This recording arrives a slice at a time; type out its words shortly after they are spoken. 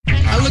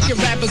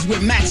Wicked rappers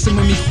with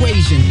maximum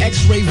equation,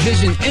 X-ray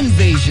vision,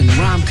 invasion.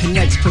 Rhyme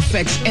connects,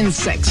 perfects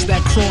insects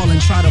that crawl and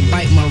try to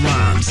bite my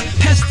rhymes.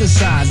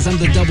 Pesticides, I'm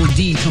the double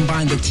D,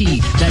 combine the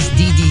T, that's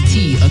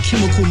DDT. A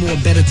chemical more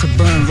better to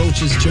burn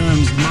roaches,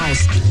 germs,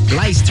 mouse,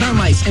 lice,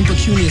 termites,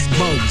 impecunious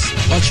bugs.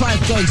 Or try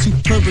thugs who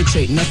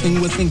perpetrate,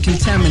 nothing within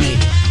contaminate.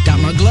 Got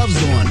my gloves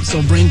on,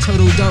 so bring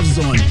turtle doves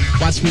on.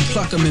 Watch me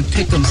pluck 'em and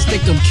pick 'em,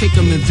 stick 'em, kick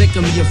 'em and vic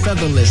 'em, you're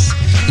featherless.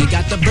 You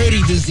got the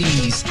Birdy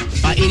disease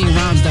by eating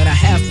rhymes that I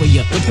have for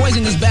you. The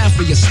poison is bad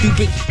for you,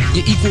 stupid.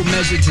 You're equal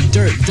measure to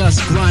dirt,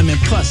 dust, grime, and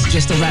pus.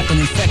 Just a rapping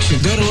infection.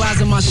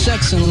 Dirtalizing my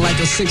section like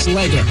a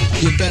six-legger.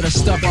 You better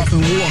step off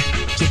and walk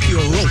to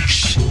pure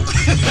roach.